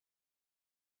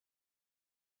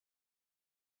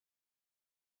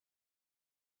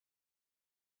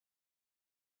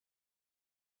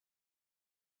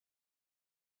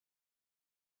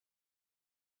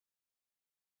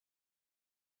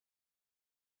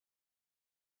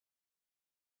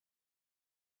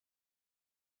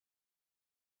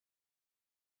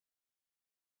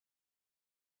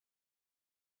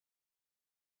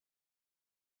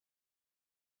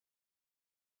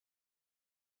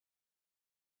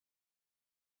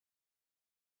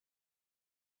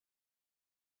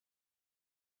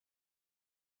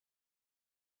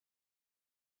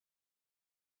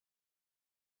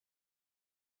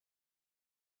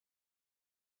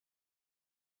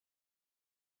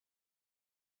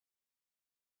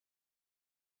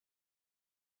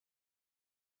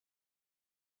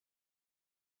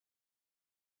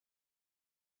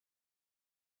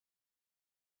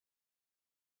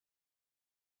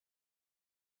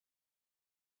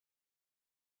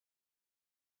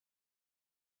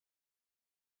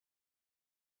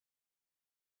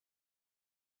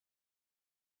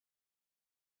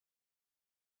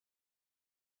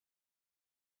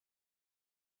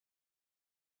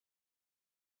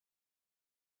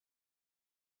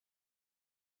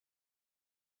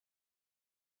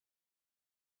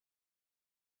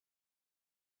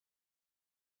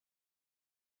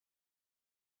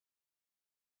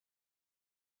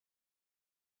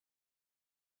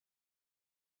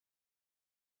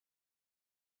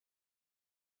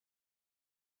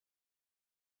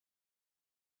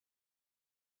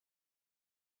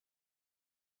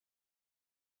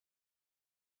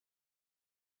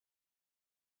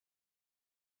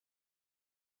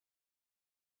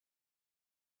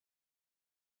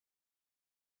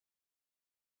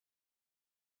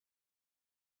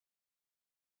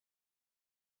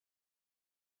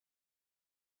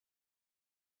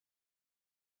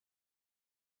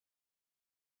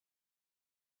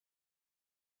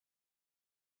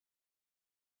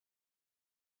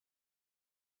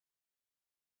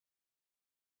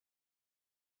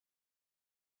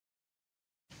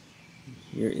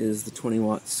Here is the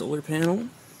 20-watt solar panel.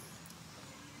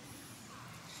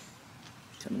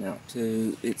 Coming out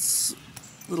to its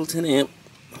little 10 amp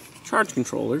charge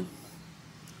controller.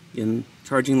 Again,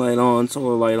 charging light on,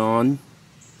 solar light on.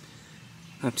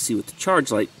 I have to see what the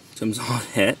charge light comes on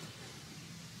at.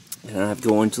 And I have to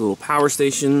go into a little power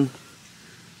station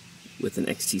with an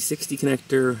XT60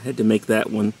 connector. Had to make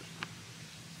that one.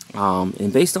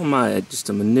 And based on my just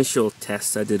some initial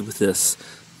tests I did with this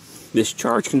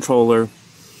charge controller,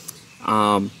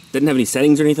 didn't have any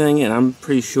settings or anything, and I'm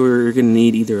pretty sure you're going to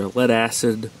need either a lead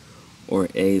acid or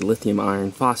a lithium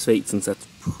iron phosphate, since that's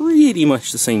pretty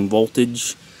much the same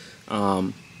voltage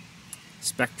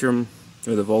spectrum,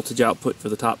 or the voltage output for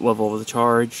the top level of the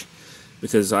charge,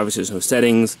 because obviously there's no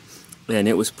settings, and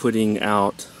it was putting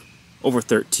out over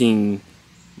 13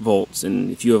 volts,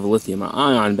 and if you have a lithium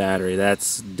ion battery,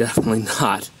 that's definitely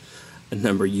not a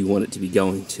number you want it to be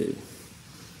going to.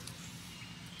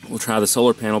 We'll try the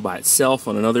solar panel by itself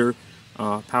on another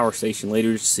power station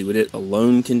later to see what it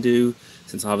alone can do,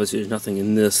 since obviously there's nothing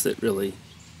in this that really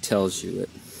tells you it.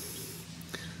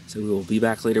 So we will be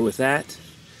back later with that.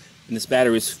 And this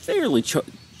battery is fairly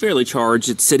charged.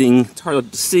 It's sitting, it's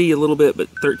hard to see a little bit, but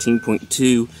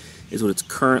 13.2 is what it's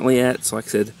currently at. So like I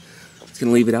said, it's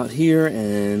going to leave it out here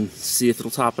and see if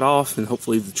it'll top it off, and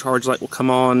hopefully the charge light will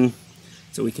come on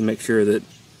so we can make sure that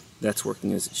that's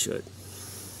working as it should.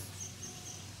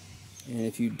 And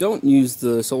if you don't use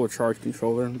the solar charge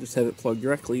controller, just have it plugged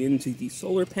directly into the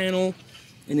solar panel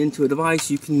and into a device,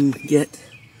 you can get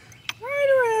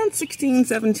right around 16,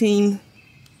 17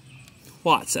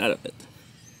 watts out of it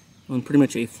on pretty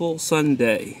much a full sun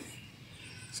day.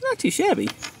 It's not too shabby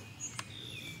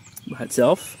by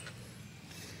itself.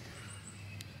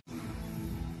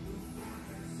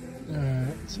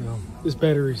 Alright, so this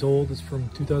battery's old. It's from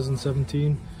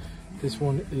 2017. This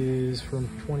one is from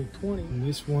 2020. And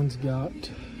this one's got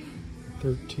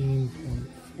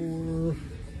 13.4.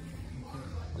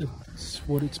 That's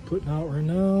what it's putting out right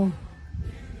now.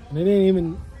 And it ain't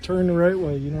even turned the right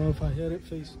way, you know, if I had it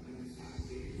facing.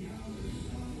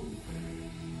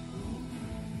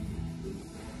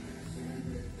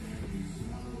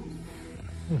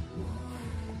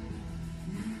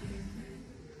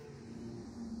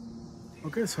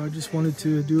 Okay, so I just wanted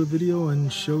to do a video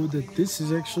and show that this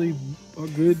is actually a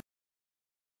good